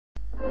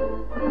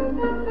Now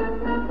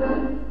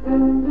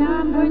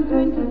I'm going to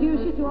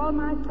introduce you to all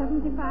my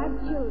 75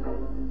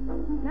 children.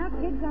 Now,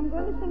 kids, I'm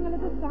going to sing a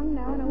little song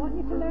now, and I want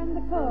you to learn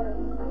the chorus.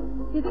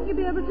 Do you think you'll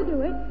be able to do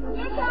it?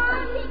 Yes,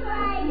 Auntie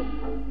Grace.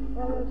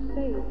 Well, we'll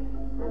see.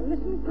 Now,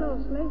 listen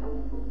closely.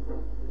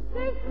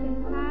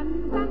 Fishing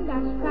pans and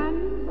dash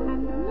pans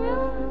and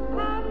milk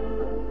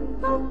pans,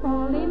 so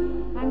fall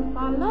in and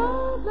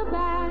follow the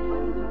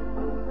band.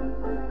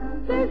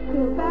 There's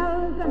two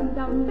bells and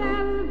dumb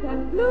bells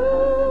and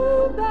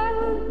blue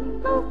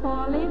bells, so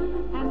fall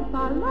in and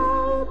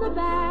follow the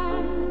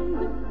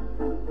band.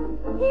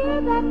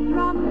 Hear that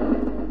drum,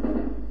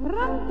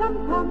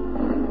 rum-tum-tum,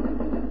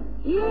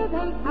 here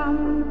they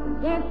come,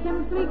 they're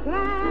simply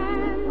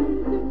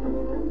grand.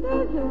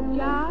 There's blue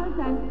jars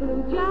and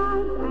blue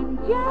jars and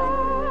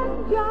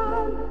jars,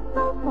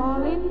 so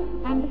fall in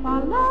and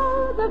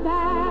follow the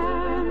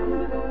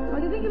band. Well,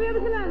 do you think you'll be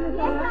able to learn this?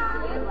 Yes,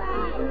 Auntie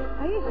Grace.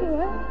 Are you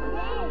sure?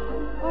 Yes.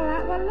 All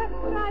right, well, let's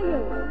try you.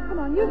 Come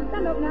on, you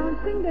stand up now and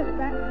sing this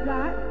back,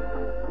 right?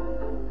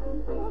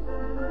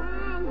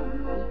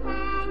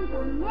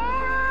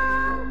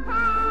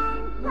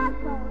 Not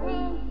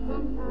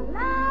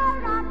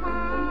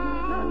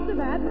so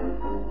bad.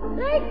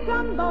 Big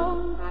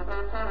trombone,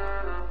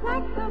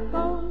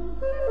 saxophone,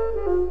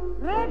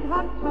 red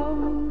hot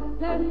tones,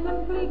 they're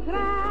simply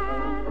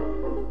grand.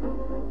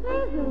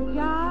 There's blue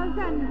jars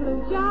and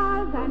blue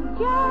jars and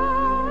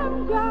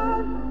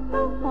jars, so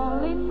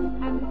fall in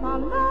and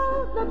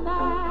follow the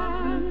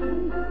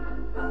band.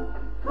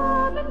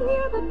 Come and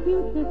hear the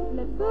cutest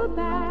little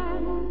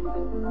band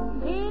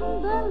in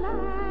the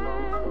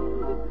land.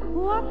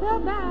 What a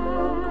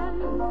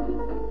band!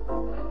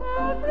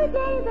 Every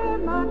day they're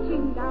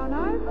marching down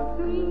our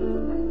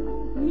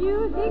street.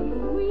 Music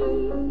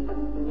sweet,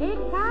 it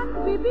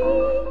can't be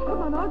beat.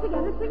 Come on, all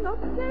together, sing up.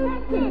 Sing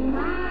up. Sing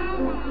up.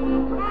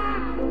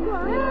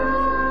 All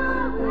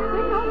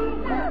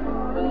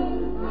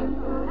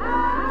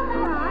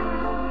right.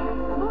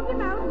 Move your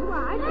mouths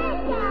wide.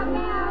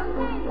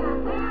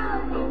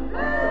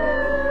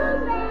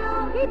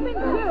 Keep in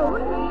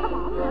tune. Come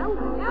on now.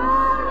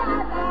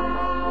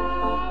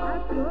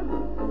 That's good.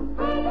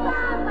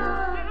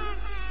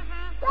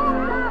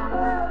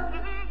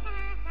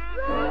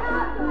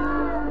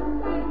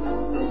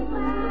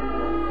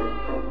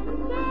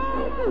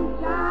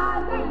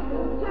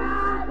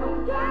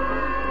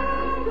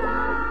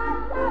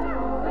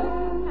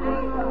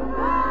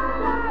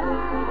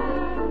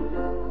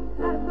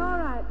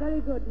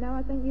 Good. Now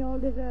I think you all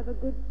deserve a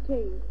good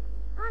tea.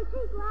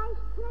 Auntie Grace,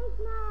 please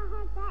may I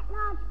have that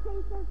large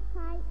piece of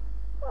cake?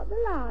 What, the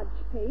large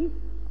piece?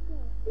 Yes.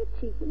 You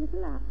cheeky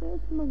little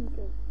half-faced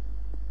monkey.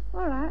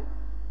 All right.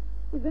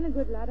 You've been a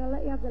good lad. I'll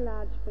let you have the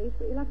large piece,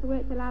 but you'll have to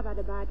wait till I've had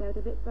a bite out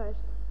of it first.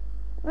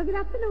 Well, good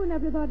afternoon,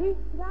 everybody.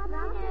 Good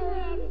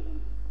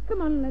afternoon.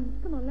 Come on, lads.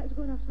 Come on, let's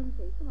go and have some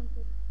tea. Come on,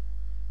 kids.